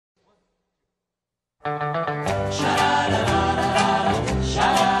One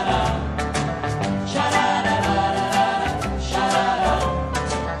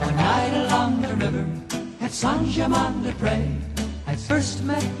night along the river at Saint-Germain-des-Prés, I first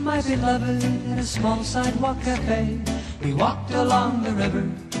met my beloved in a small sidewalk cafe. We walked along the river,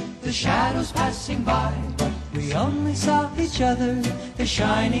 the shadows passing by. We only saw each other, the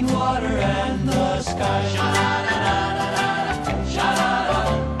shining water and the sky.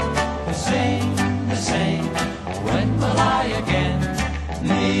 The Seine, when will I again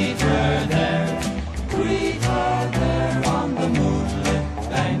meet her there? Greet her there on the moonlit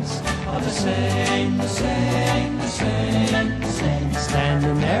banks of the Seine, the Seine, the Seine, the Seine.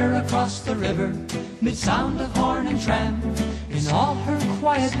 Standing there across the river, mid sound of horn and tram, in all her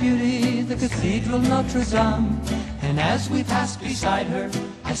quiet beauty, the cathedral Notre Dame. And as we passed beside her,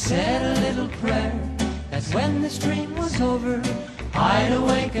 I said a little prayer, that when this dream was over, I'd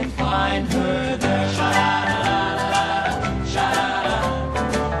awake and find her there. The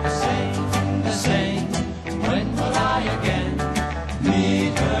Seine, the Seine, when will I again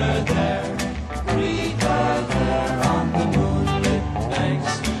meet her there? Greet her there on the moonlit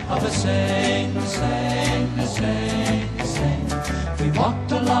banks of the Seine, the Seine, the Seine, the Seine. We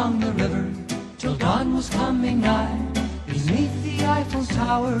walked along the river till dawn was coming nigh. Beneath the Eiffel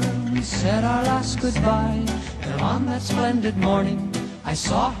Tower we said our last goodbye. And on that splendid morning I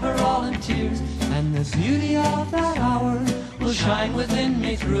saw her all in tears, and the beauty of that hour will shine within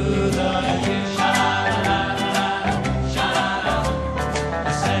me through the years.